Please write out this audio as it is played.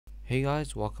Hey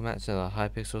guys, welcome back to the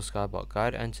hypixel skyblock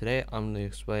guide, and today I'm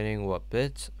explaining what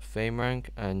bits, fame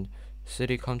rank, and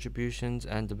city contributions,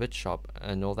 and the bit shop,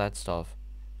 and all that stuff.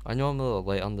 I know I'm a little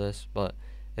late on this, but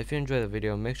if you enjoy the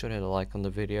video, make sure to hit a like on the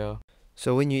video.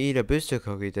 So when you eat a booster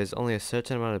cookie, there's only a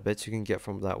certain amount of bits you can get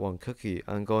from that one cookie,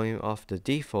 and going off the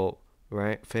default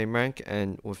fame rank,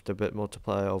 and with the bit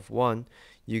multiplier of 1,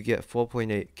 you get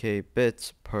 4.8k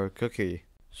bits per cookie.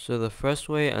 So the first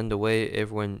way and the way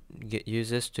everyone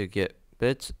uses to get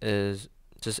bits is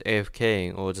just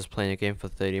AFKing or just playing a game for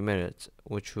 30 minutes,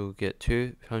 which will get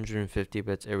 250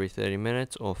 bits every 30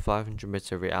 minutes or 500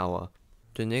 bits every hour.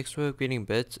 The next way of getting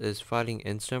bits is fighting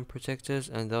instant protectors,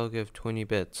 and they'll give 20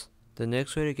 bits. The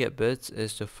next way to get bits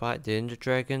is to fight the Ender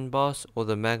Dragon boss or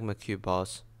the Magma Cube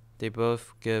boss. They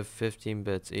both give 15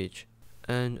 bits each.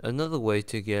 And another way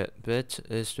to get bits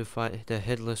is to fight the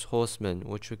Headless Horseman,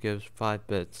 which will give 5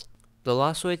 bits. The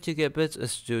last way to get bits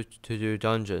is to do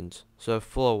dungeons. So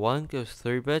floor 1 gives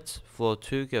 3 bits, floor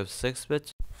 2 gives 6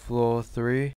 bits, floor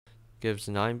 3 gives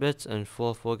 9 bits, and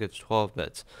floor 4 gives 12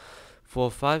 bits.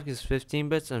 Floor 5 gives 15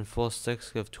 bits, and floor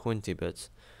 6 gives 20 bits.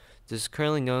 There's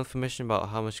currently no information about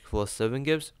how much floor 7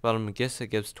 gives, but I'm guessing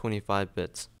it gives 25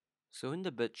 bits. So in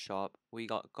the bit shop, we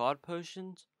got God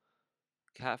Potions,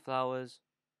 Cat Flowers,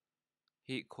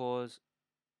 Heat Cores,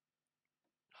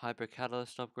 Hyper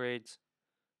Catalyst upgrades,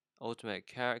 Ultimate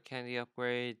Carrot Candy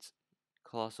upgrades,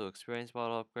 Colossal Experience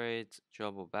Bottle upgrades,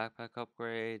 Jumbo Backpack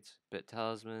upgrades, Bit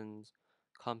Talismans,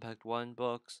 Compact Wand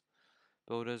books,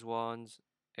 Builder's Wands,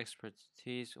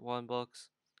 Expertise Wand books,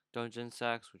 Dungeon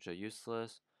Sacks, which are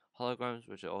useless, Holograms,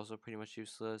 which are also pretty much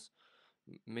useless,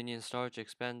 Minion Storage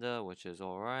Expander, which is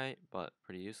alright, but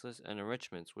pretty useless, and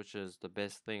Enrichments, which is the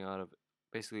best thing out of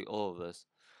basically all of this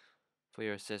for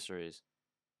your accessories.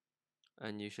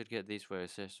 And you should get these for your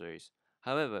accessories.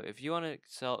 However, if you want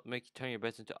to turn your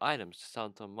bits into items to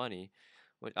sell some money,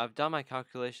 I've done my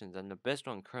calculations, and the best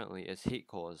one currently is Heat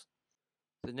Cores.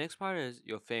 The next part is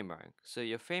your fame rank. So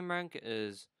your fame rank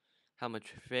is how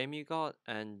much fame you got,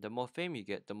 and the more fame you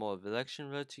get, the more election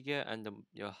votes you get, and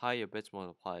the higher your bits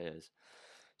multiplier is.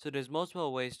 So there's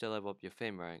multiple ways to level up your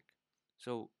fame rank.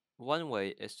 So one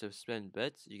way is to spend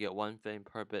bits. You get 1 fame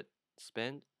per bit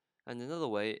spent, and another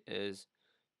way is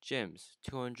gems,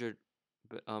 200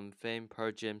 fame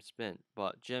per gem spent,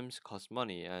 but gems cost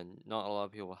money, and not a lot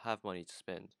of people have money to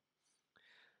spend.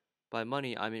 By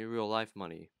money, I mean real life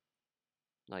money,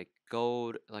 like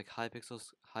gold, like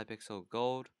hypixel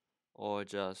gold, or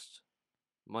just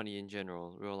money in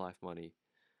general, real life money.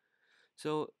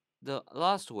 So the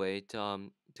last way to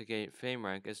gain fame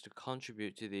rank is to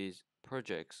contribute to these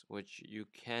projects, which you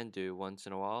can do once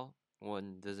in a while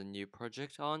when there's a new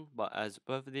project on, but as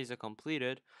both of these are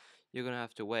completed, you're gonna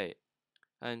have to wait.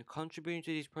 And contributing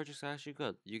to these projects are actually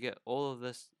good. You get all of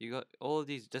this, you got all of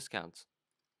these discounts,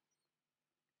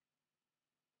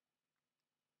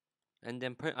 and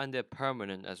they're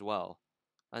permanent as well,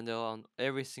 and they're on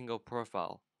every single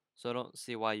profile. So I don't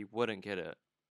see why you wouldn't get it.